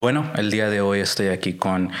Bueno, el día de hoy estoy aquí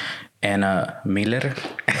con Ana Miller.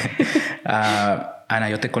 Ana,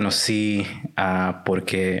 yo te conocí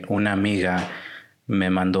porque una amiga me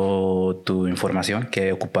mandó tu información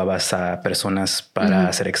que ocupabas a personas para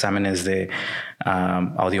hacer exámenes de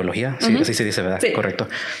audiología. Sí, así se dice, ¿verdad? Sí. Correcto.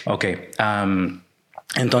 Ok.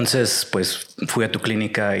 Entonces, pues fui a tu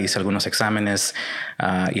clínica, hice algunos exámenes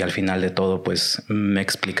y al final de todo, pues me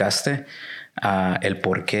explicaste el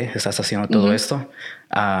por qué estás haciendo todo esto.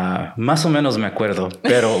 Más o menos me acuerdo,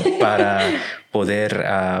 pero para poder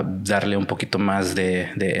darle un poquito más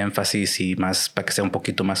de énfasis y más para que sea un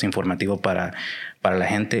poquito más informativo para la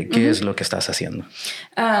gente, ¿qué es lo que estás haciendo?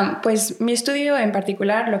 Pues mi estudio en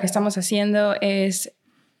particular, lo que estamos haciendo es...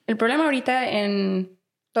 El problema ahorita en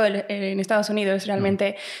Estados Unidos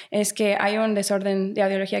realmente es que hay un desorden de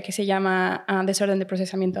audiología que se llama desorden de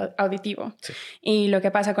procesamiento auditivo. Sí. Y lo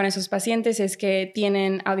que pasa con esos pacientes es que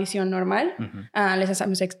tienen audición normal. Les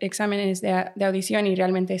hacemos exámenes de audición y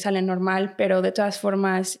realmente salen normal, pero de todas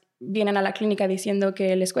formas vienen a la clínica diciendo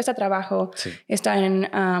que les cuesta trabajo, están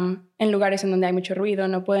en lugares en donde hay mucho ruido,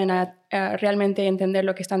 no pueden realmente entender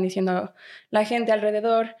lo que están diciendo la gente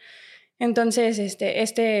alrededor. Entonces,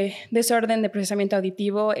 este desorden de procesamiento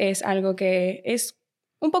auditivo es algo que es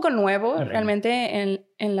un poco nuevo realmente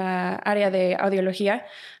en la área de audiología,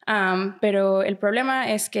 pero el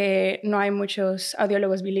problema es que no hay muchos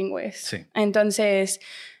audiólogos bilingües. Sí. Entonces,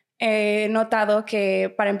 he notado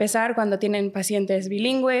que para empezar, cuando tienen pacientes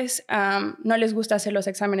bilingües, no les gusta hacer los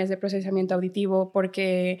exámenes de procesamiento auditivo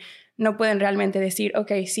porque no pueden realmente decir,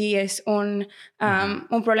 ok, sí es un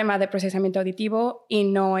problema de procesamiento auditivo y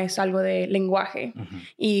no es algo de lenguaje.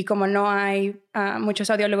 Y como no hay muchos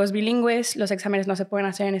audiólogos bilingües, los exámenes no se pueden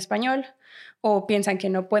hacer en español o piensan que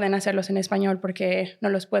no pueden hacerlos en español porque no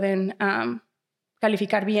los pueden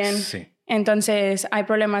calificar bien. Sí. Entonces hay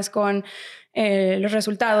problemas con los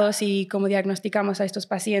resultados y cómo diagnosticamos a estos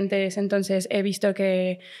pacientes. Entonces he visto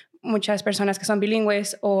que muchas personas que son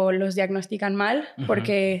bilingües o los diagnostican mal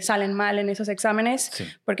porque salen mal en esos exámenes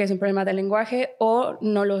porque es un problema del lenguaje, o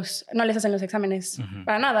no les hacen los exámenes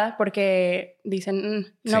para nada porque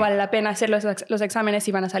dicen no vale la pena hacer los exámenes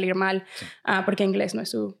si van a salir mal porque inglés no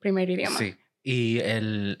es su primer idioma. Sí. Y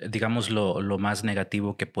digamos lo más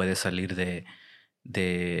negativo que puede salir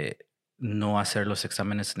de no hacer los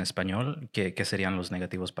exámenes en español, ¿qué serían los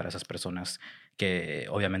negativos para esas personas? Que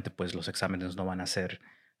obviamente pues los exámenes no van a ser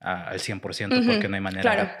al 100% porque no hay manera.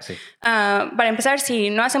 Claro. Sí. Para empezar, si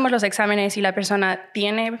no hacemos los exámenes y la persona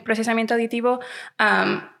tiene procesamiento auditivo,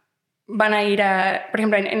 van a ir por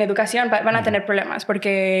ejemplo, en educación van a tener problemas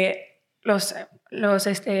porque los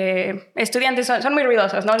estudiantes son muy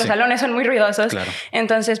ruidosos, ¿no? Los salones son muy ruidosos. Claro.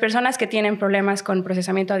 Entonces, personas que tienen problemas con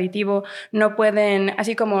procesamiento auditivo no pueden,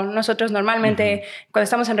 así como nosotros normalmente cuando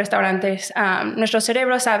estamos en restaurantes, nuestro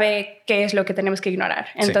cerebro sabe qué es lo que tenemos que ignorar.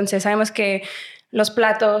 Entonces, sabemos que los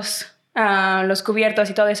platos, los cubiertos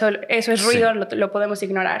y todo eso es ruido, lo podemos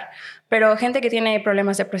ignorar. Pero gente que tiene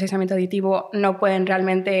problemas de procesamiento auditivo no pueden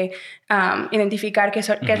realmente identificar qué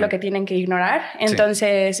es lo que tienen que ignorar.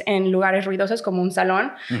 Entonces, en lugares ruidosos como un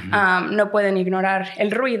salón, no pueden ignorar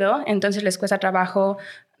el ruido. Entonces, les cuesta trabajo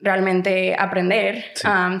realmente aprender.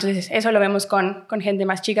 Entonces, eso lo vemos con gente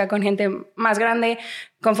más chica, con gente más grande.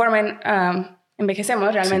 Conforme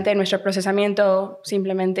envejecemos, realmente nuestro procesamiento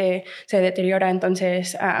simplemente se deteriora.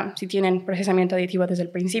 Entonces, si tienen procesamiento auditivo desde el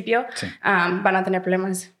principio, van a tener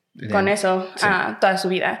problemas con eso toda su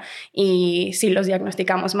vida. Y si los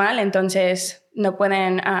diagnosticamos mal, entonces no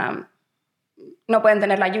pueden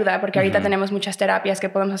tener la ayuda, porque ahorita tenemos muchas terapias que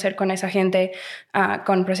podemos hacer con esa gente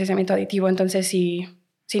con procesamiento auditivo. Entonces, si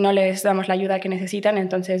no les damos la ayuda que necesitan,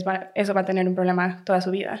 entonces eso va a tener un problema toda su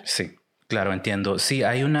vida. Sí, claro, entiendo. Sí,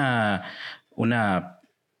 hay una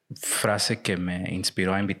frase que me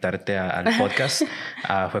inspiró a invitarte al podcast.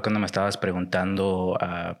 Fue cuando me estabas preguntando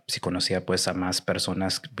si conocía pues a más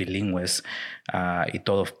personas bilingües y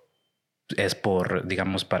todo es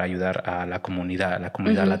para ayudar a la comunidad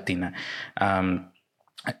latina.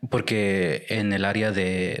 Porque en el área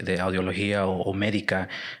de audiología o médica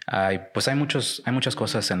hay muchas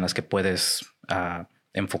cosas en las que puedes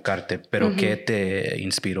enfocarte, pero ¿qué te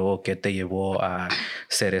inspiró, qué te llevó a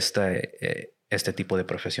ser este tipo de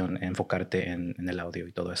profesión, enfocarte en el audio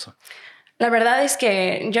y todo eso? La verdad es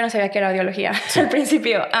que yo no sabía que era audiología al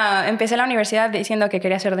principio. Empecé la universidad diciendo que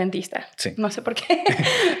quería ser dentista. No sé por qué,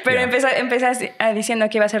 pero empecé diciendo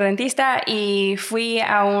que iba a ser dentista y fui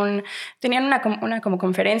tenían una como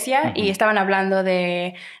conferencia y estaban hablando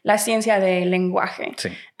de la ciencia del lenguaje.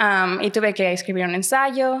 Y tuve que escribir un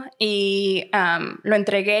ensayo y lo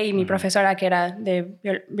entregué y mi profesora, que era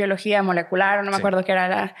de biología molecular, no me acuerdo qué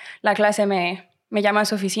era la clase, me me llama a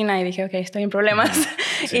su oficina y dije, ok, estoy en problemas.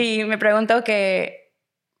 Y me preguntó que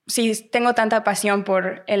si tengo tanta pasión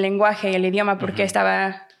por el lenguaje y el idioma, porque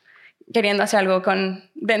estaba queriendo hacer algo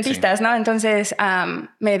con dentistas, ¿no? Entonces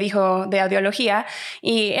me dijo de audiología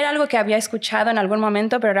y era algo que había escuchado en algún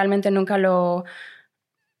momento, pero realmente nunca lo...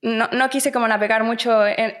 No quise como navegar mucho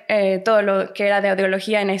en todo lo que era de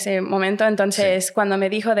audiología en ese momento. Entonces, cuando me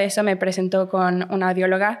dijo de eso, me presentó con una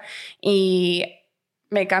audióloga y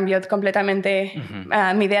me cambió completamente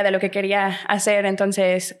mi idea de lo que quería hacer.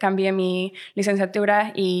 Entonces, cambié mi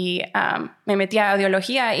licenciatura y me metí a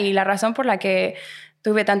audiología. Y la razón por la que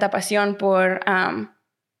tuve tanta pasión por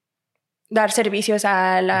dar servicios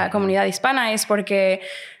a la comunidad hispana es porque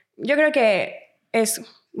yo creo que es...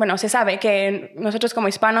 Bueno, se sabe que nosotros como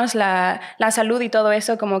hispanos la salud y todo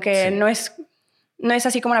eso como que no es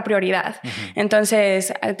así como una prioridad.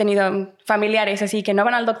 Entonces, he tenido familiares así que no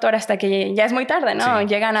van al doctor hasta que ya es muy tarde, ¿no?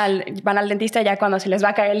 Van al dentista ya cuando se les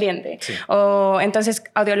va a caer el diente. O entonces,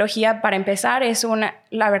 audiología, para empezar,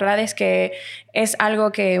 la verdad es que es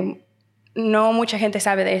algo que no mucha gente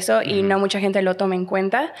sabe de eso y no mucha gente lo toma en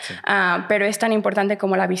cuenta, pero es tan importante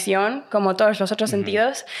como la visión, como todos los otros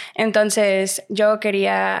sentidos. Entonces yo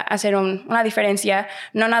quería hacer una diferencia,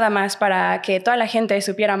 no nada más para que toda la gente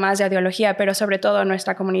supiera más de audiología, pero sobre todo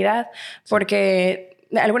nuestra comunidad, porque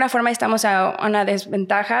de alguna forma estamos a una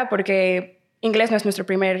desventaja porque inglés no es nuestro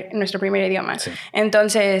primer idioma.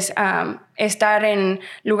 Entonces, estar en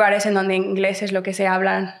lugares en donde inglés es lo que se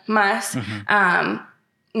habla más,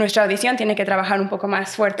 nuestra audición tiene que trabajar un poco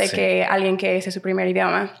más fuerte que alguien que ese es su primer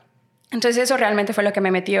idioma. Entonces eso realmente fue lo que me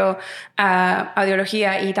metió a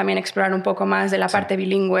audiología y también explorar un poco más de la parte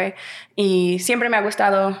bilingüe. Y siempre me ha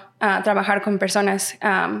gustado trabajar con personas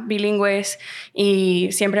bilingües y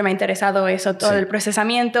siempre me ha interesado eso, todo el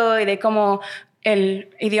procesamiento y de cómo el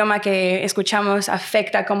idioma que escuchamos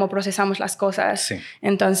afecta cómo procesamos las cosas.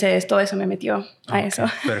 Entonces, todo eso me metió a eso.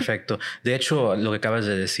 Perfecto. De hecho, lo que acabas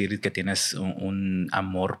de decir, que tienes un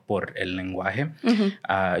amor por el lenguaje,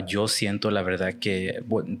 yo siento, la verdad, que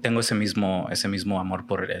tengo ese mismo amor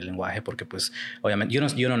por el lenguaje, porque pues, obviamente,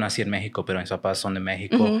 yo no nací en México, pero mis papás son de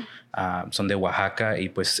México, son de Oaxaca, y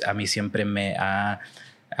pues a mí siempre me ha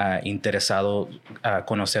interesado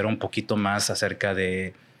conocer un poquito más acerca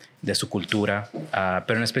de su cultura,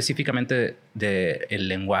 pero específicamente del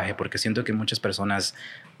lenguaje, porque siento que muchas personas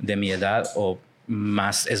de mi edad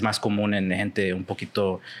es más común en gente un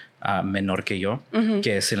poquito menor que yo,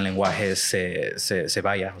 que ese lenguaje se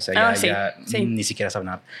vaya, o sea, ya ni siquiera saben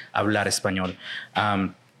hablar español.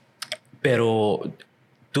 Pero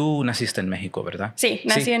tú naciste en México, ¿verdad? Sí,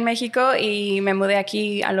 nací en México y me mudé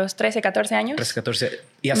aquí a los 13, 14 años. 13,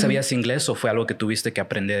 14. ¿Ya sabías inglés o fue algo que tuviste que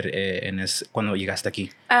aprender cuando llegaste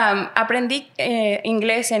aquí? Aprendí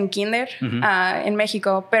inglés en kinder en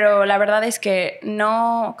México, pero la verdad es que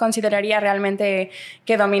no consideraría realmente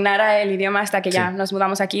que dominara el idioma hasta que ya nos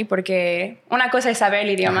mudamos aquí, porque una cosa es saber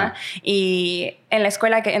el idioma y en la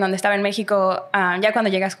escuela en donde estaba en México, ya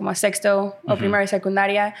cuando llegas como a sexto o primero y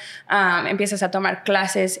secundaria, empiezas a tomar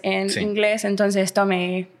clases en inglés, entonces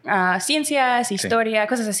tomé ciencias, historia,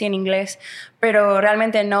 cosas así en inglés, pero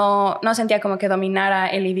realmente no sentía como que dominara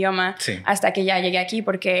el idioma hasta que ya llegué aquí,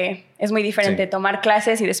 porque es muy diferente tomar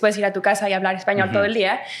clases y después ir a tu casa y hablar español todo el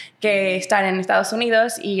día que estar en Estados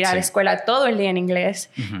Unidos y ir a la escuela todo el día en inglés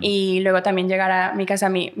y luego también llegar a mi casa.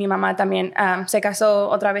 Mi mamá también se casó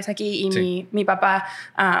otra vez aquí y mi papá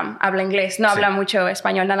habla inglés, no habla mucho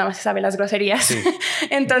español, nada más sabe las groserías.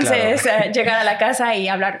 Entonces llegar a la casa y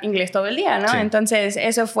hablar inglés todo el día, ¿no? Entonces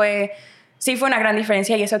eso fue una gran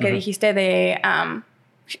diferencia, y eso que dijiste de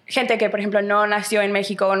gente que, por ejemplo, no nació en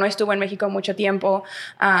México o no estuvo en México mucho tiempo,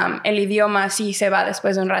 el idioma sí se va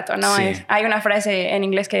después de un rato, ¿no? Hay una frase en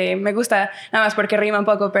inglés que me gusta, nada más porque rima un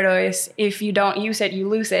poco, pero es "if you don't use it,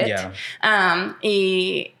 you lose it".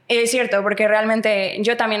 Y es cierto, porque realmente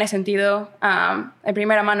yo también he sentido de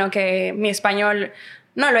primera mano que mi español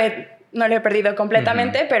no lo he perdido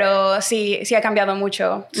completamente, pero sí ha cambiado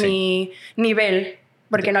mucho mi nivel,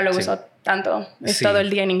 porque no lo uso tanto, es todo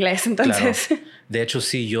el día en inglés, entonces. Claro. De hecho,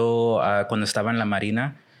 yo cuando estaba en la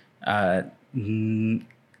Marina,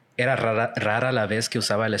 era rara la vez que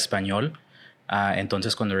usaba el español.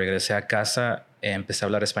 Entonces, cuando regresé a casa, empecé a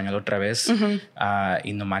hablar español otra vez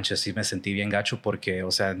y no manches, sí me sentí bien gacho porque,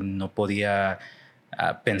 o sea, no podía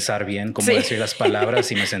pensar bien cómo decir las palabras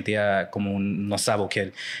y me sentía como un no sabo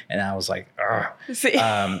kid. And I was like,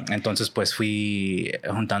 entonces pues fui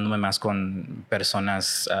juntándome más con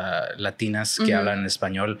personas latinas que hablan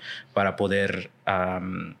español para poder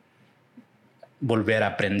volver a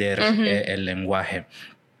aprender el lenguaje.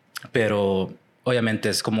 Pero obviamente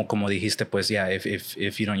es como dijiste, pues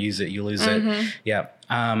if you don't use it, you lose it.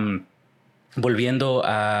 Volviendo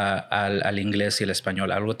al inglés y el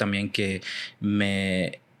español, algo también que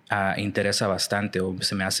me interesa bastante o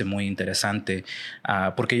se me hace muy interesante,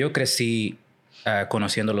 porque yo crecí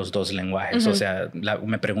conociendo los dos lenguajes. O sea,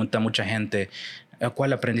 me pregunta mucha gente,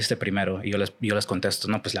 ¿cuál aprendiste primero? Y yo les contesto,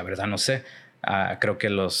 no, pues la verdad no sé. Creo que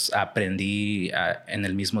los aprendí en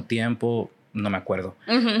el mismo tiempo. No me acuerdo.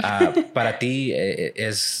 Para ti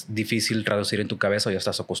es difícil traducir en tu cabeza o ya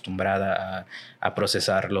estás acostumbrada a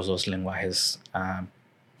procesar los dos lenguajes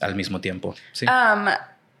al mismo tiempo. ¿Sí?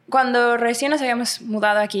 Cuando recién nos habíamos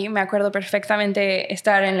mudado aquí, me acuerdo perfectamente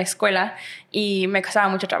estar en la escuela y me costaba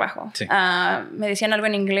mucho trabajo. Sí. Me decían algo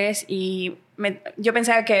en inglés y yo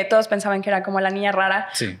pensaba que todos pensaban que era como la niña rara,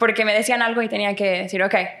 porque me decían algo y tenía que decir,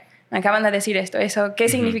 ok, me acaban de decir eso, ¿qué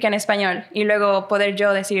significa en español? Y luego poder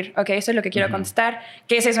yo decir, ok, esto es lo que quiero contestar,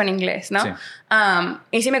 ¿qué es eso en inglés? ¿No? Sí.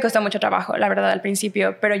 Y sí me costó mucho trabajo, la verdad, al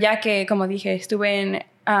principio, pero ya que, como dije, estuve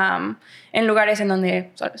en lugares en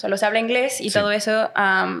donde solo se habla inglés y todo eso,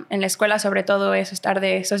 en la escuela sobre todo es estar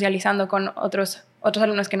socializando con otros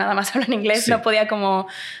alumnos que nada más hablan inglés, no podía como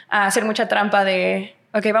hacer mucha trampa de...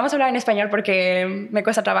 Ok, vamos a hablar en español porque me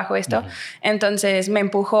cuesta trabajo esto. Entonces me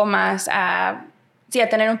empujó más a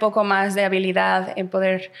tener un poco más de habilidad en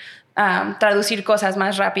poder traducir cosas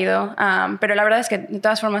más rápido. Pero la verdad es que, de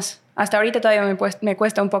todas formas, hasta ahorita todavía me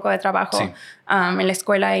cuesta un poco de trabajo en la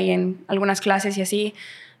escuela y en algunas clases y así.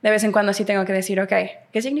 De vez en cuando sí tengo que decir, ok,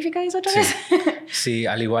 ¿qué significa eso otra vez? Sí,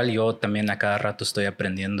 al igual yo también a cada rato estoy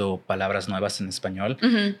aprendiendo palabras nuevas en español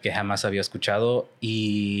que jamás había escuchado.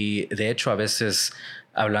 Y de hecho, a veces...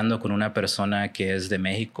 hablando con una persona que es de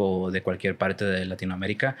México o de cualquier parte de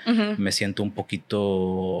Latinoamérica, me siento un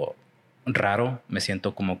poquito raro. Me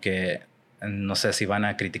siento como que no sé si van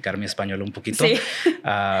a criticar mi español un poquito. Sí.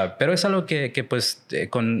 Pero es algo que pues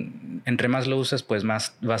entre más lo usas, pues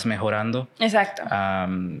más vas mejorando. Exacto.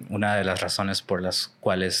 Una de las razones por las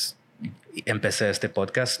cuales empecé este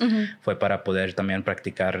podcast fue para poder también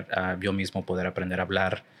practicar yo mismo, poder aprender a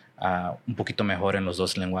hablar un poquito mejor en los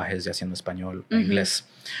dos lenguajes, ya siendo español o inglés.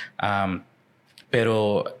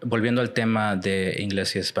 Pero volviendo al tema de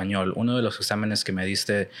inglés y español, uno de los exámenes que me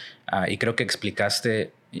diste, y creo que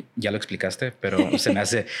ya lo explicaste, pero se me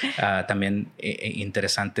hace también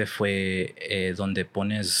interesante, fue donde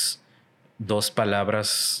pones dos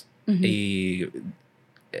palabras y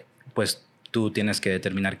pues tú tienes que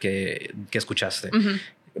determinar qué escuchaste.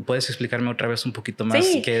 ¿Puedes explicarme otra vez un poquito más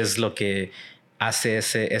qué es lo que hace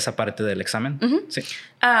esa parte del examen? Sí.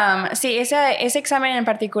 Sí, ese examen en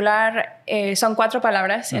particular son 4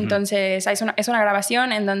 palabras. Entonces es una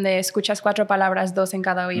grabación en donde escuchas 4 palabras, 2 en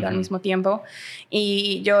cada oído al mismo tiempo.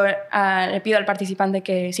 Y yo le pido al participante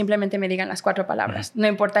que simplemente me digan las 4 palabras. No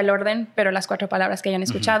importa el orden, pero las 4 palabras que hayan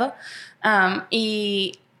escuchado.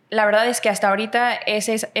 Y la verdad es que hasta ahorita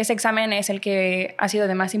ese examen es el que ha sido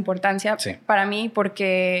de más importancia para mí,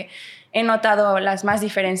 porque he notado las más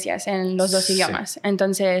diferencias en los dos idiomas.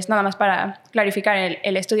 Entonces, nada más para clarificar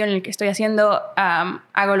el estudio en el que estoy haciendo,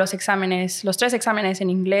 hago los 3 exámenes en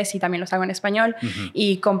inglés y también los hago en español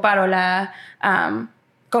y comparo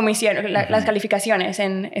cómo hicieron las calificaciones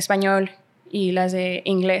en español y las de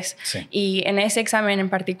inglés. Y en ese examen en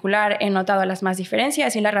particular he notado las más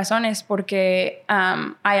diferencias, y la razón es porque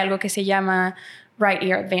hay algo que se llama right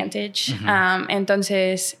ear advantage.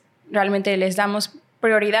 Entonces, realmente les damos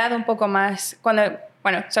prioridad un poco más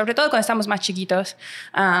sobre todo cuando estamos más chiquitos.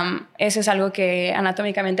 Eso es algo que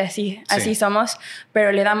anatómicamente así somos,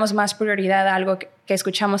 pero le damos más prioridad a algo que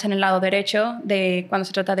escuchamos en el lado derecho cuando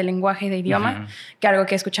se trata de lenguaje y de idioma, que algo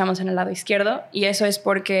que escuchamos en el lado izquierdo. Y eso es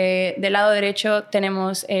porque del lado derecho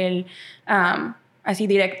tenemos así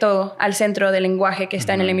directo al centro del lenguaje que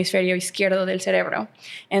está en el hemisferio izquierdo del cerebro.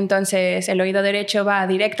 Entonces, el oído derecho va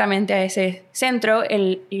directamente a ese centro,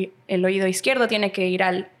 el oído izquierdo tiene que ir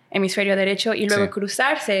al hemisferio derecho y luego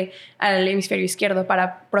cruzarse al hemisferio izquierdo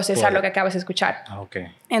para procesar lo que acabas de escuchar.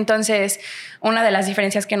 Entonces, una de las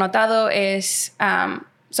diferencias que he notado es,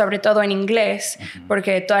 sobre todo en inglés,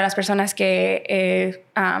 porque todas las personas que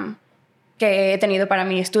he tenido para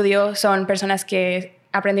mi estudio son personas que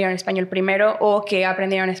aprendieron español primero o que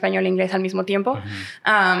aprendieron español e inglés al mismo tiempo.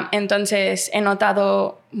 Entonces he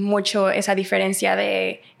notado mucho esa diferencia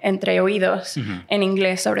entre oídos en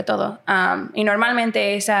inglés sobre todo. Y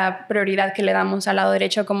normalmente esa prioridad que le damos al lado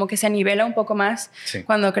derecho como que se nivela un poco más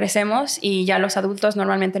cuando crecemos, y ya los adultos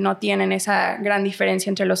normalmente no tienen esa gran diferencia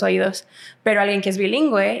entre los oídos. Pero alguien que es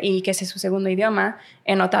bilingüe y que ese es su segundo idioma,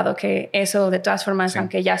 he notado que eso de todas formas,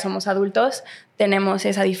 aunque ya somos adultos, tenemos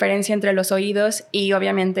esa diferencia entre los oídos y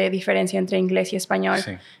obviamente diferencia entre inglés y español.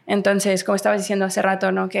 Entonces, como estabas diciendo hace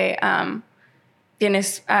rato, ¿no? Que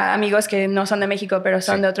tienes amigos que no son de México, pero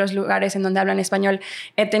son de otros lugares en donde hablan español.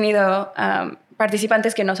 He tenido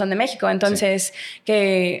participantes que no son de México, entonces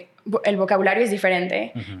que el vocabulario es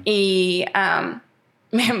diferente. Y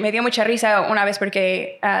me dio mucha risa una vez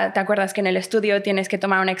porque te acuerdas que en el estudio tienes que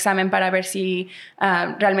tomar un examen para ver si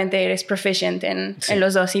realmente eres proficient en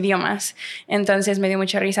los dos idiomas. Entonces me dio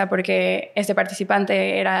mucha risa porque este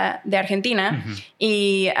participante era de Argentina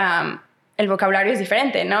y el vocabulario es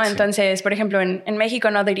diferente, ¿no? Entonces, por ejemplo, en México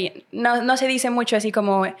no se dice mucho así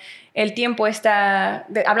como el tiempo está...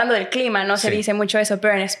 hablando del clima, no se dice mucho eso,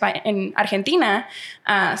 pero en Argentina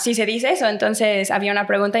sí se dice eso. Entonces había una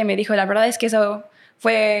pregunta y me dijo, la verdad es que eso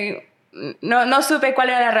fue... No supe cuál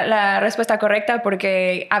era la respuesta correcta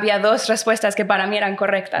porque había dos respuestas que para mí eran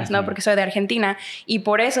correctas, ¿no? Porque soy de Argentina y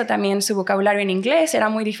por eso también su vocabulario en inglés era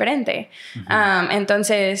muy diferente.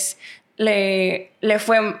 Entonces le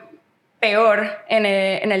fue peor en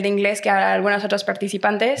el de inglés que a algunos otros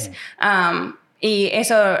participantes. Y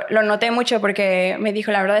eso lo noté mucho porque me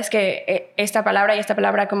dijo, la verdad es que esta palabra y esta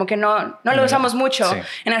palabra como que no lo usamos mucho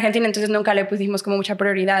en Argentina, entonces nunca le pusimos como mucha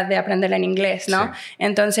prioridad de aprenderla en inglés, ¿no?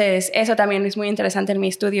 Entonces eso también es muy interesante en mi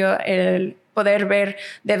estudio, el poder ver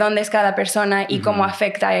de dónde es cada persona y cómo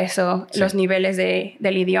afecta eso los niveles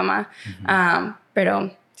del idioma.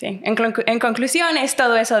 Pero... sí. En conclusión, es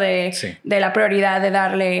todo eso de la prioridad de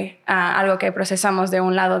darle algo que procesamos de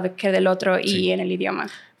un lado que del otro y en el idioma.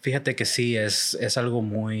 Fíjate que sí, es algo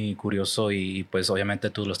muy curioso y pues obviamente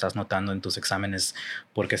tú lo estás notando en tus exámenes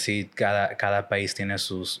porque sí, cada país tiene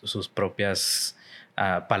sus propias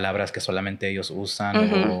palabras que solamente ellos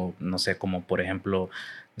usan o no sé, como por ejemplo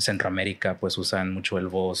Centroamérica pues usan mucho el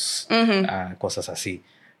vos, cosas así.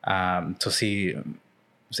 Entonces sí...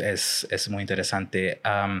 es muy interesante.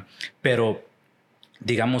 Pero,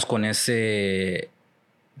 digamos, con esa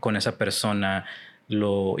persona,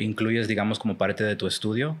 ¿lo incluyes, digamos, como parte de tu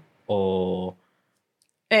estudio? ¿O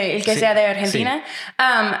el que sea de Argentina?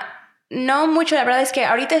 No mucho. La verdad es que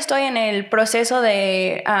ahorita estoy en el proceso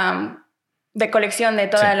de colección de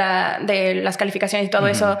de las calificaciones y todo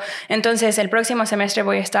eso. Entonces, el próximo semestre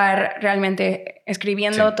voy a estar realmente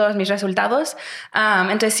escribiendo todos mis resultados.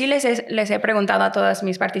 Entonces, sí les he preguntado a todos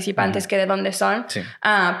mis participantes que de dónde son,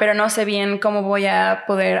 pero no sé bien cómo voy a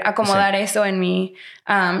poder acomodar eso en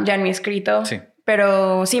ya en mi escrito.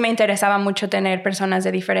 Pero sí me interesaba mucho tener personas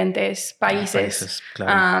de diferentes países.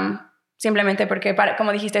 Claro. Simplemente porque,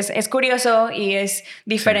 como dijiste, es curioso y es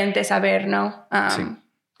diferente saber, ¿no?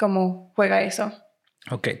 Cómo juega eso.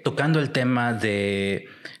 Ok, tocando el tema de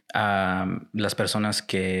las personas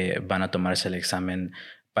que van a tomarse el examen,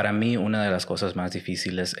 para mí una de las cosas más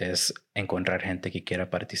difíciles es encontrar gente que quiera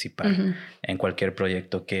participar en cualquier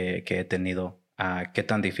proyecto que he tenido. ¿Qué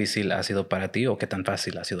tan difícil ha sido para ti o qué tan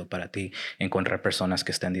fácil ha sido para ti encontrar personas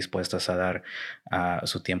que estén dispuestas a dar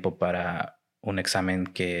su tiempo para un examen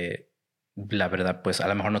que la verdad pues a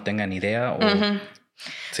lo mejor no tengan idea o...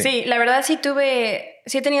 Sí, la verdad sí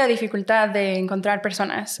he tenido dificultad de encontrar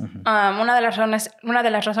personas. Una de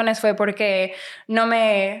las razones fue porque no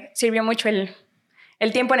me sirvió mucho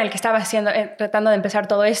el tiempo en el que estaba tratando de empezar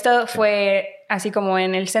todo esto. Fue así como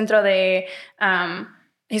en el centro de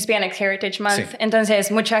Hispanic Heritage Month. Entonces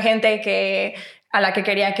mucha gente a la que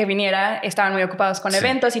quería que viniera estaban muy ocupados con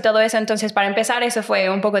eventos y todo eso. Entonces para empezar eso fue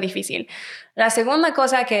un poco difícil. La segunda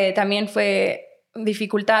cosa que también fue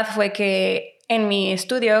dificultad fue que en mi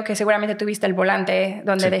estudio, que seguramente tuviste el volante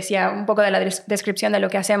donde decía un poco de la descripción de lo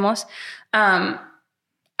que hacemos,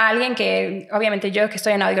 alguien que, obviamente yo que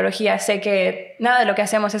estoy en audiología, sé que nada de lo que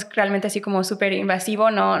hacemos es realmente así como súper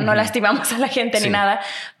invasivo, no lastimamos a la gente ni nada,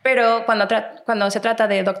 pero cuando se trata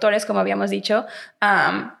de doctores, como habíamos dicho,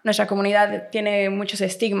 nuestra comunidad tiene muchos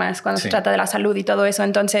estigmas cuando se trata de la salud y todo eso,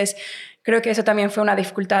 entonces creo que eso también fue una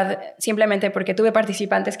dificultad simplemente porque tuve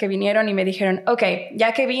participantes que vinieron y me dijeron, ok,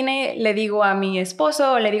 ya que vine, le digo a mi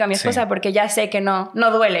esposo o le digo a mi esposa porque ya sé que no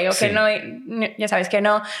duele o que no, ya sabes, que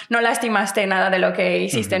no lastimaste nada de lo que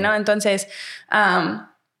hiciste, ¿no? Entonces,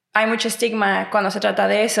 hay mucho estigma cuando se trata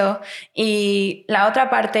de eso. Y la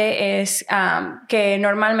otra parte es que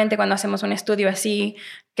normalmente cuando hacemos un estudio así,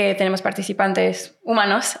 que tenemos participantes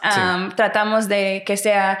humanos, tratamos de que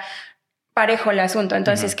sea parejo el asunto.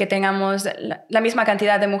 Entonces, que tengamos la misma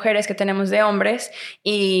cantidad de mujeres que tenemos de hombres.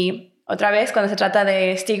 Y otra vez, cuando se trata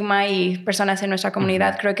de estigma y personas en nuestra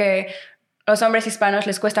comunidad, creo que los hombres hispanos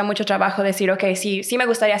les cuesta mucho trabajo decir, ok, sí me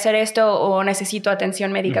gustaría hacer esto o necesito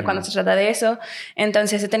atención médica cuando se trata de eso.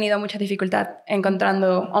 Entonces he tenido mucha dificultad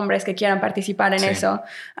encontrando hombres que quieran participar en eso.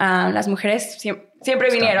 Las mujeres siempre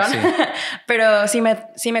vinieron, pero sí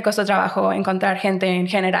me costó trabajo encontrar gente en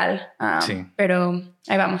general. Pero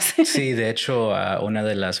ahí vamos. Sí, de hecho, una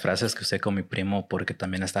de las frases que usé con mi primo, porque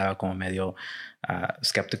también estaba como medio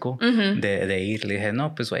escéptico de ir, le dije,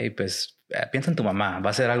 no, pues güey, pues piensa en tu mamá,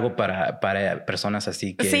 va a ser algo para personas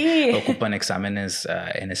así que ocupan exámenes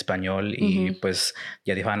en español y pues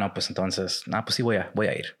ya dijo, no, pues entonces, pues sí voy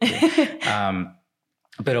a ir.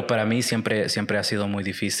 Pero para mí siempre ha sido muy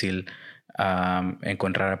difícil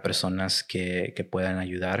encontrar a personas que puedan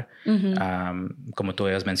ayudar. Como tú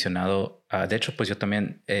habías mencionado, de hecho, pues yo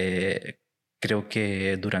también creo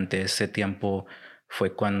que durante ese tiempo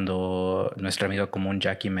fue cuando nuestra amiga común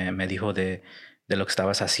Jackie me dijo de lo que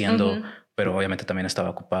estabas haciendo, pero obviamente también estaba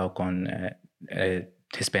ocupado con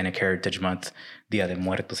Hispanic Heritage Month, Día de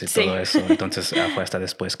Muertos y todo eso. Entonces fue hasta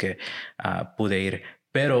después que pude ir.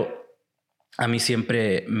 Pero a mí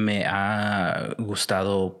siempre me ha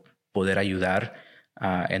gustado poder ayudar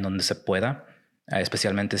en donde se pueda,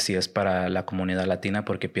 especialmente si es para la comunidad latina,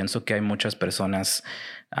 porque pienso que hay muchas personas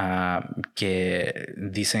que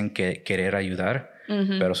dicen que querer ayudar,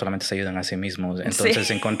 pero solamente se ayudan a sí mismos. Entonces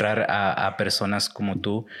encontrar a personas como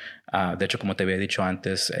tú, de hecho, como te había dicho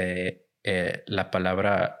antes, la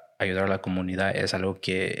palabra ayudar a la comunidad es algo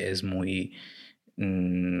que es muy...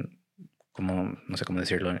 como, no sé cómo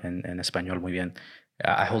decirlo en español muy bien.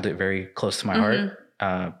 I hold it very close to my heart.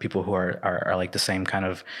 People who are like the same kind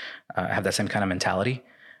of, have that same kind of mentality.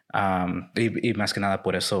 Y más que nada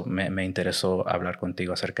por eso me interesó hablar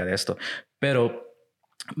contigo acerca de esto. Pero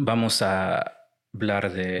vamos a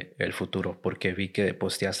hablar de el futuro, porque vi que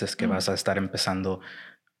posteaste que vas a estar empezando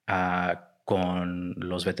con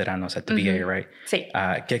los veteranos at the VA, right? Sí.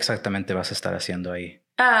 ¿Qué exactamente vas a estar haciendo ahí?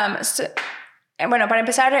 Bueno, para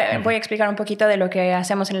empezar, voy a explicar un poquito de lo que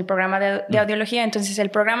hacemos en el programa de audiología. Entonces, el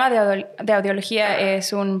programa de audiología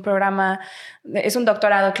es un programa, es un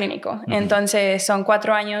doctorado clínico. Entonces, son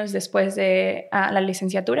 4 años después de la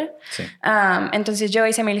licenciatura. Entonces, yo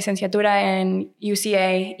hice mi licenciatura en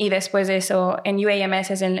UCA y después de eso en UAMS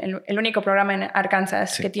es el único programa en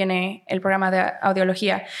Arkansas que tiene el programa de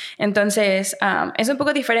audiología. Entonces, es un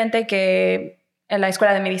poco diferente que en la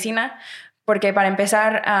escuela de medicina, porque para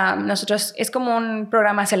empezar, nosotros es como un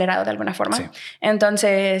programa acelerado de alguna forma.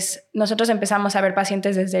 Entonces, nosotros empezamos a ver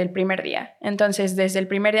pacientes desde el primer día. Entonces, desde el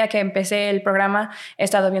primer día que empecé el programa, he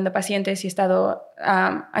estado viendo pacientes y he estado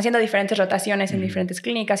haciendo diferentes rotaciones en diferentes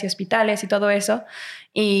clínicas y hospitales y todo eso.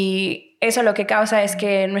 Y eso lo que causa es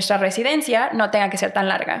que nuestra residencia no tenga que ser tan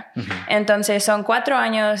larga. Entonces, son 4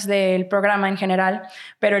 años del programa en general,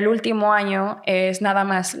 pero el último año es nada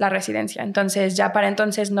más la residencia. Entonces, ya para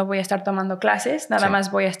entonces no voy a estar tomando clases, nada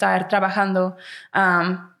más voy a estar trabajando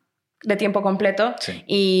de tiempo completo.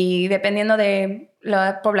 Y dependiendo de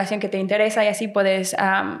la población que te interesa y así puedes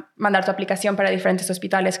mandar tu aplicación para diferentes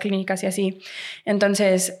hospitales, clínicas y así.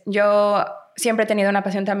 Entonces, yo siempre he tenido una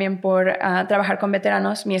pasión también por trabajar con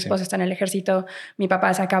veteranos. Mi esposo está en el ejército. Mi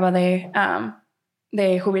papá se acaba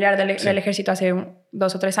de jubilar del ejército hace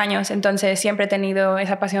 2 o 3 años. Entonces, siempre he tenido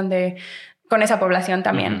esa pasión con esa población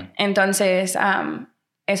también. Entonces,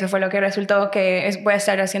 eso fue lo que resultó que voy a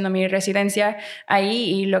estar haciendo mi residencia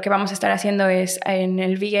ahí y lo que vamos a estar haciendo es en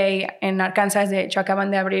el VA en Arkansas. De hecho,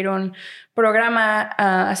 acaban de abrir un programa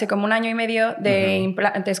hace como 1 año y medio de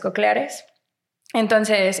implantes cocleares.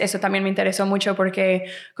 Entonces, eso también me interesó mucho porque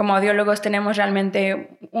como audiólogos tenemos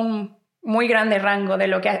realmente un muy grande rango de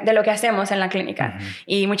lo que hacemos en la clínica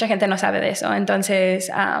y mucha gente no sabe de eso.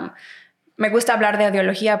 Entonces, me gusta hablar de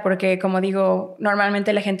audiología porque, como digo,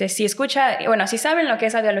 normalmente la gente si escucha, bueno, si saben lo que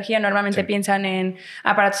es audiología, normalmente piensan en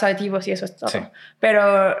aparatos auditivos y eso es todo.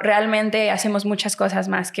 Pero realmente hacemos muchas cosas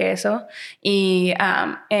más que eso. Y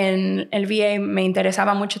en el VA me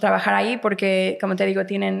interesaba mucho trabajar ahí porque, como te digo,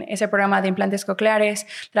 tienen ese programa de implantes cocleares,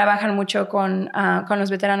 trabajan mucho con los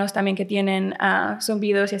veteranos también que tienen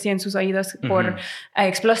zumbidos y así en sus oídos por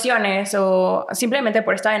explosiones o simplemente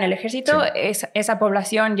por estar en el ejército. Esa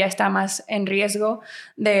población ya está más en riesgo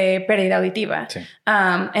de pérdida auditiva.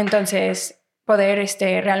 Entonces, poder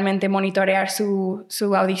realmente monitorear su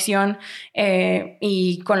audición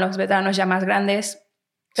y con los veteranos ya más grandes,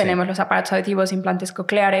 tenemos los aparatos auditivos, implantes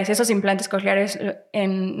cocleares. Esos implantes cocleares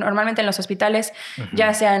normalmente en los hospitales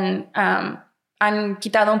ya se han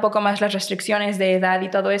quitado un poco más las restricciones de edad y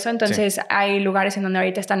todo eso. Entonces, hay lugares en donde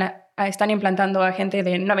ahorita están están implantando a gente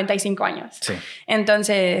de 95 años. Sí.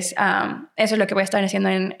 Entonces, eso es lo que voy a estar haciendo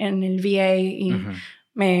en el VA y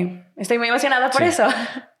estoy muy emocionada por eso.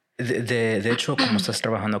 De hecho, como estás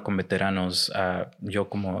trabajando con veteranos, yo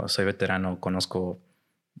como soy veterano conozco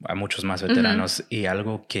a muchos más veteranos y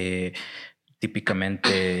algo que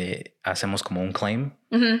típicamente hacemos como un claim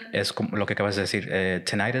es como lo que acabas de decir,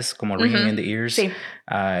 tinnitus, como ringing in the ears. Sí.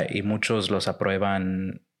 Y muchos los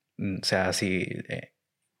aprueban, o sea, así,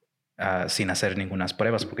 sin hacer ninguna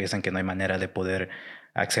pruebas porque dicen que no hay manera de poder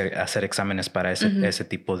hacer exámenes para ese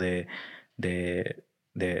tipo de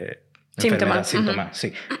enfermedad, síntoma.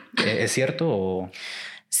 Sí. ¿Es cierto o...?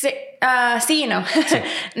 Sí, sí y no. Sí.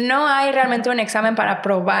 No hay realmente un examen para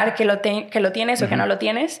probar que lo tienes o que no lo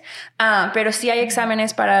tienes, pero sí hay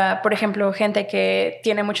exámenes para, por ejemplo, gente que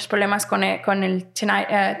tiene muchos problemas con el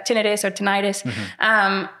tinnitus o tinnitus.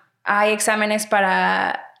 Hay exámenes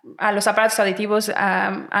para... los aparatos auditivos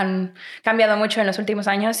han cambiado mucho en los últimos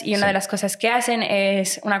años y una de las cosas que hacen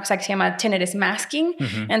es una cosa que se llama tinnitus masking.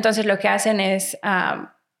 Entonces lo que hacen es...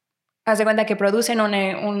 haz de cuenta que producen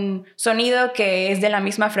un sonido que es de la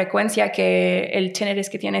misma frecuencia que el tinnitus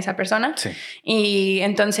que tiene esa persona. Sí. Y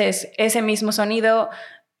entonces ese mismo sonido,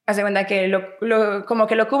 haz de cuenta que como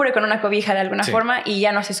que lo cubre con una cobija de alguna forma y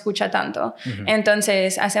ya no se escucha tanto.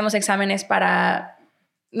 Entonces hacemos exámenes para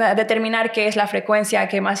determinar qué es la frecuencia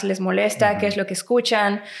que más les molesta, qué es lo que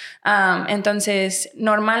escuchan. Entonces,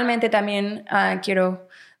 normalmente también quiero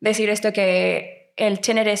decir esto que el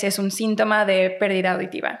tinnitus es un síntoma de pérdida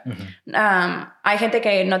auditiva. Hay gente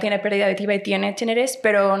que no tiene pérdida auditiva y tiene tinnitus,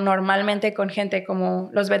 pero normalmente con gente como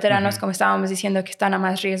los veteranos, como estábamos diciendo, que están a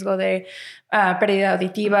más riesgo de pérdida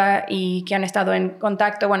auditiva y que han estado en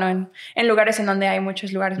contacto, bueno, en lugares en donde hay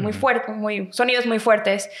muchos lugares muy fuertes, sonidos muy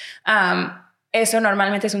fuertes, eso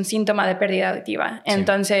normalmente es un síntoma de pérdida auditiva. Sí.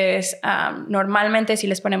 Entonces, normalmente si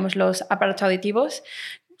les ponemos los aparatos auditivos,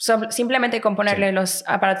 simplemente con ponerle los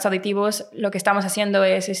aparatos auditivos, lo que estamos haciendo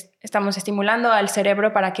es estamos estimulando al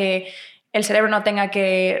cerebro para que el cerebro no tenga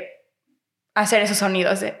que hacer esos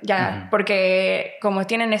sonidos porque como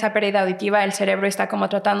tienen esa pérdida auditiva, el cerebro está como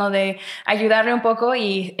tratando de ayudarle un poco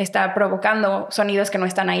y está provocando sonidos que no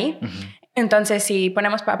están ahí. Entonces, si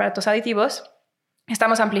ponemos aparatos auditivos,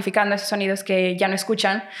 estamos amplificando esos sonidos que ya no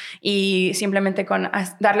escuchan y simplemente con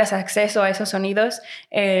darles acceso a esos sonidos,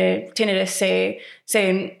 tinnitus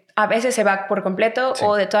a veces se va por completo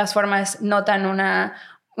o de todas formas notan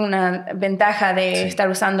una ventaja de estar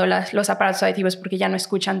usando los aparatos auditivos porque ya no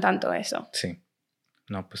escuchan tanto eso. Sí.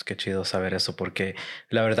 No, pues qué chido saber eso porque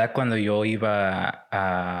la verdad cuando yo iba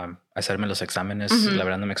a hacerme los exámenes, la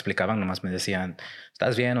verdad no me explicaban, nomás me decían,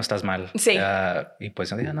 ¿estás bien o estás mal? Sí. Y pues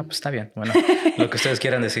yo dije, no, pues está bien. Bueno, lo que ustedes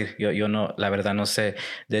quieran decir. Yo no, la verdad no sé.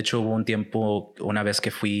 De hecho hubo un tiempo, una vez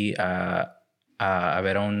que fui a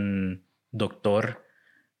ver a un doctor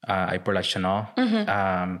ahí por la Chanel.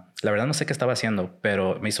 La verdad no sé qué estaba haciendo,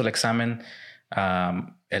 pero me hizo el examen.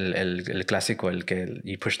 El clásico, el que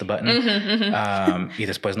you push the button. Y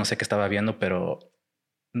después no sé qué estaba viendo, pero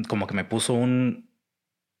como que me puso un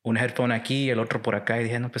headphone aquí y el otro por acá y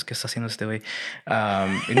dije, no, pues ¿qué está haciendo este güey?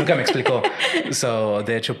 Y nunca me explicó.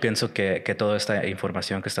 De hecho pienso que toda esta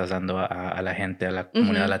información que estás dando a la gente, a la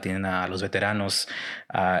comunidad latina, a los veteranos,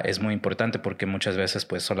 es muy importante porque muchas veces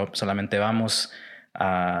pues solamente vamos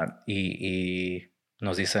y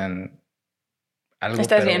nos dicen algo,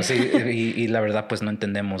 ¿estás pero bien? Sí, y la verdad pues no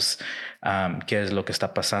entendemos qué es lo que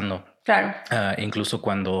está pasando. Claro. Incluso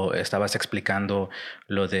cuando estabas explicando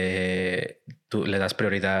lo de tú le das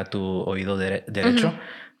prioridad a tu oído derecho.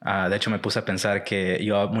 De hecho me puse a pensar que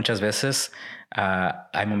yo muchas veces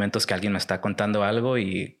hay momentos que alguien me está contando algo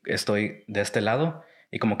y estoy de este lado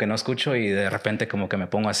y como que no escucho y de repente como que me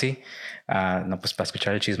pongo así. No, pues para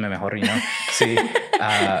escuchar el chisme mejor y no. Sí.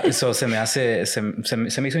 Eso se me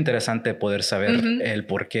hizo interesante poder saber el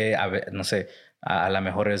por qué, no sé, a lo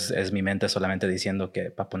mejor es mi mente solamente diciendo que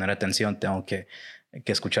para poner atención tengo que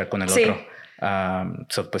escuchar con el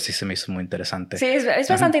otro. Pues sí se me hizo muy interesante. Sí, es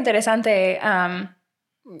bastante interesante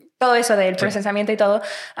todo eso del procesamiento y todo.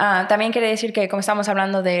 También quiere decir que como estamos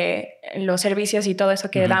hablando de los servicios y todo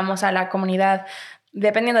eso que damos a la comunidad,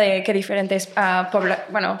 dependiendo de qué diferentes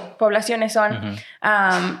poblaciones son,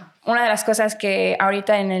 una de las cosas que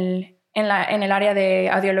ahorita en el área de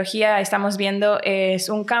audiología estamos viendo es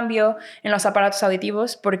un cambio en los aparatos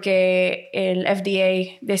auditivos porque el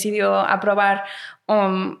FDA decidió aprobar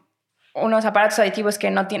unos aparatos auditivos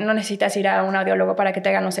que no necesitas ir a un audiólogo para que te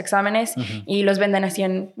hagan los exámenes y los venden así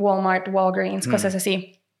en Walmart, Walgreens, cosas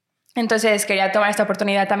así. Entonces quería tomar esta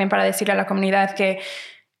oportunidad también para decirle a la comunidad que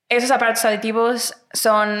esos aparatos auditivos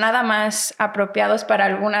son nada más apropiados para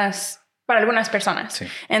para algunas personas. Sí.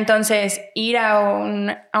 Entonces, ir a un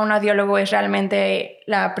audiólogo es realmente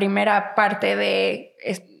la primera parte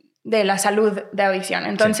de la salud de audición.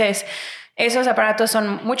 Entonces, esos aparatos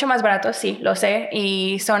son mucho más baratos, sí, lo sé,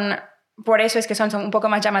 y por eso es que son un poco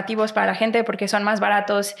más llamativos para la gente, porque son más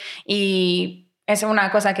baratos y es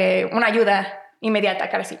una ayuda inmediata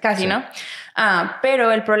casi, ¿no?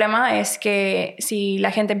 Pero el problema es que si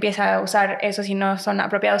la gente empieza a usar esos y no son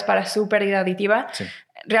apropiados para su pérdida auditiva,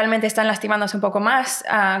 realmente están lastimándose un poco más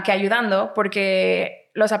que ayudando,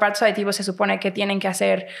 porque los aparatos auditivos se supone que tienen que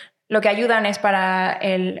hacer, lo que ayudan es para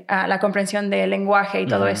la comprensión del lenguaje y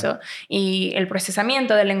todo eso, y el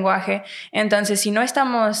procesamiento del lenguaje. Entonces, si no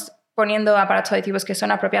estamos poniendo aparatos auditivos que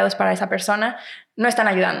son apropiados para esa persona, no están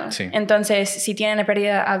ayudando. Sí. Entonces, si tienen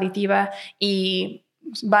pérdida auditiva y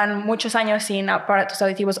van muchos años sin aparatos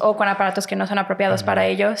auditivos o con aparatos que no son apropiados para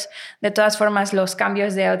ellos, de todas formas, los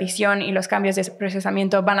cambios de audición y los cambios de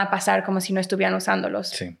procesamiento van a pasar como si no estuvieran usándolos.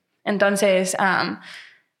 Sí. Entonces, nada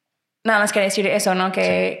más quería decir eso, ¿no?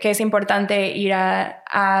 Que es importante ir a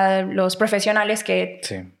los profesionales que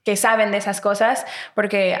saben de esas cosas,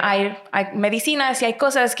 porque hay medicinas y hay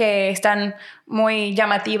cosas que están muy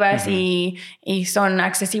llamativas y son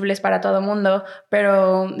accesibles para todo el mundo,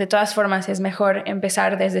 pero de todas formas es mejor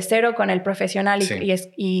empezar desde cero con el profesional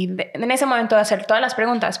y en ese momento hacer todas las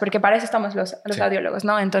preguntas, porque para eso estamos los audiólogos,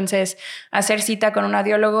 ¿no? Entonces, hacer cita con un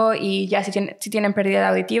audiólogo y ya si tienen pérdida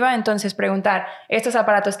auditiva, entonces preguntar, ¿estos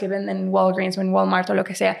aparatos que venden en Walgreens o en Walmart o lo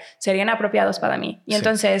que sea, serían apropiados para mí? Y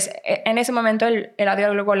entonces, en ese momento, el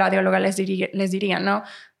audiólogo o la audióloga les diría, ¿no?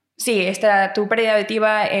 Sí, tu pérdida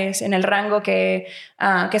auditiva es en el rango que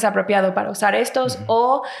es apropiado para usar estos,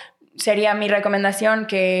 o sería mi recomendación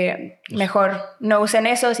que mejor no usen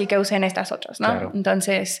esos y que usen estas otras, ¿no? Claro.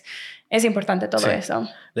 Entonces, es importante todo eso.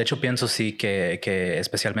 De hecho, pienso que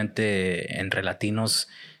especialmente entre latinos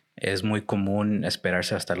es muy común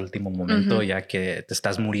esperarse hasta el último momento, ya que te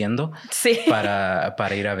estás muriendo,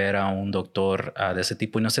 para ir a ver a un doctor de ese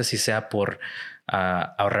tipo. Y no sé si sea por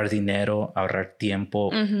ahorrar dinero, ahorrar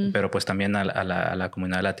tiempo, pero pues también a la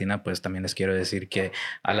comunidad latina, pues también les quiero decir que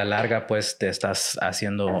a la larga pues te estás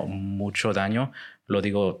haciendo mucho daño. Lo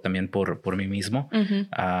digo también por mí mismo,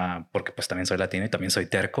 porque pues también soy latino y también soy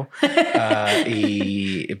terco.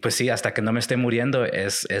 Y pues sí, hasta que no me esté muriendo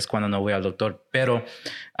es cuando no voy al doctor. Pero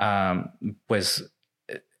pues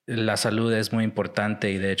la salud es muy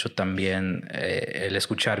importante, y de hecho también el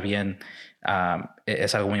escuchar bien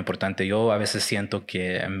es algo muy importante. Yo a veces siento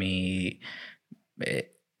que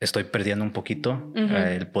estoy perdiendo un poquito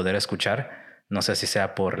el poder escuchar. No sé si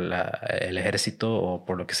sea por el ejército o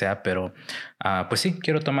por lo que sea, pero pues sí,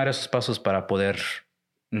 quiero tomar esos pasos para poder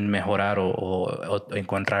mejorar o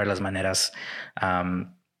encontrar las maneras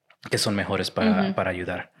que son mejores para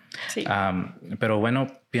ayudar. Sí. Pero bueno,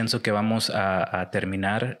 pienso que vamos a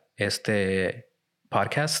terminar este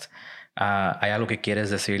podcast. ¿Hay algo que quieres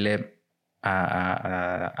decirle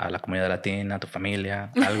a la comunidad latina, a tu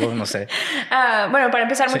familia, algo? No sé. Bueno, para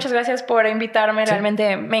empezar, muchas gracias por invitarme.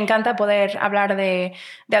 Realmente me encanta poder hablar de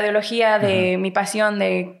audiología, de mi pasión,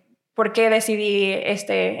 de por qué decidí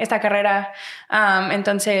esta carrera.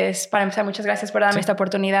 Entonces, para empezar, muchas gracias por darme esta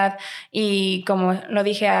oportunidad. Y como lo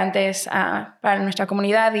dije antes, para nuestra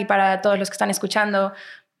comunidad y para todos los que están escuchando,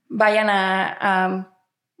 vayan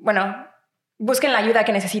bueno, busquen la ayuda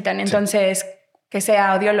que necesitan. Entonces, que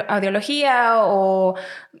sea audiología o,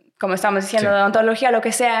 como estamos diciendo, odontología, lo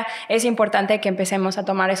que sea, es importante que empecemos a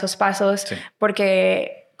tomar esos pasos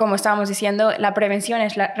porque, como estábamos diciendo, la prevención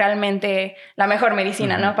es realmente la mejor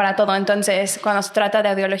medicina, ¿no? Para todo. Entonces, cuando se trata de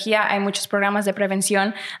audiología, hay muchos programas de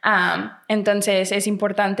prevención. Entonces, es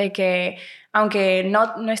importante que, aunque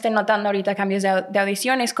no estén notando ahorita cambios de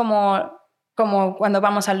audición, es como cuando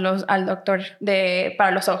vamos al doctor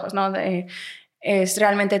para los ojos, ¿no? Es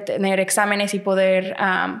realmente tener exámenes y poder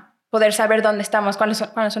saber dónde estamos, cuáles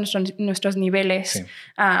son nuestros niveles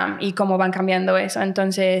y cómo van cambiando eso.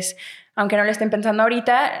 Entonces, aunque no lo estén pensando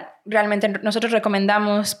ahorita, realmente nosotros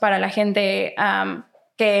recomendamos para la gente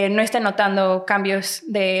que no estén notando cambios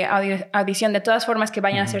de audición, de todas formas que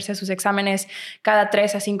vayan a hacerse sus exámenes cada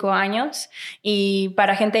 3 a 5 años. Y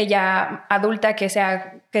para gente ya adulta que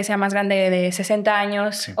sea más grande de 60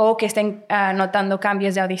 años o que estén notando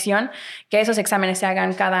cambios de audición, que esos exámenes se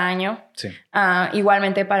hagan cada año.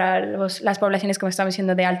 Igualmente para las poblaciones, como estamos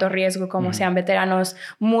diciendo, de alto riesgo, como sean veteranos,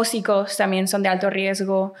 músicos también son de alto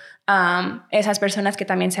riesgo. Esas personas que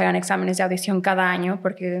también se hagan exámenes de audición cada año,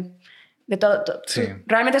 porque de todo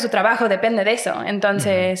realmente su trabajo depende de eso.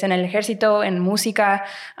 Entonces, en el ejército, en música,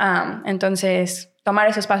 entonces tomar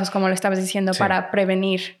esos pasos, como lo estabas diciendo, para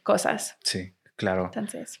prevenir cosas. Sí, claro.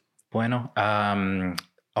 Entonces, bueno,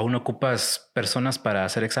 ¿Aún ocupas personas para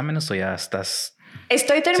hacer exámenes o ya estás?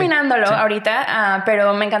 Estoy terminándolo ahorita,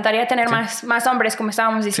 pero me encantaría tener más hombres, como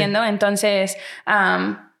estábamos diciendo. Entonces,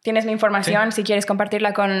 tienes mi información si quieres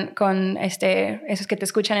compartirla con esos que te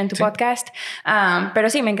escuchan en tu podcast. Pero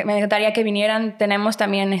sí, me encantaría que vinieran. Tenemos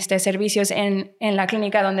también servicios en la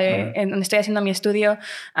clínica donde estoy haciendo mi estudio.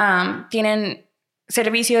 Tienen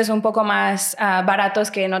servicios un poco más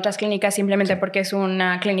baratos que en otras clínicas, simplemente porque es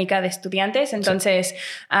una clínica de estudiantes. Entonces,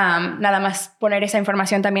 nada más poner esa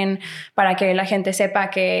información también para que la gente sepa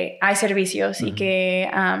que hay servicios y que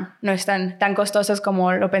no están tan costosos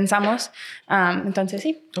como lo pensamos. Entonces,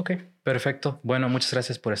 sí. Ok, perfecto. Bueno, muchas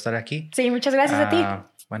gracias por estar aquí. Sí, muchas gracias a ti.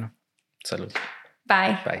 Bueno, salud.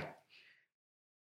 Bye. Bye.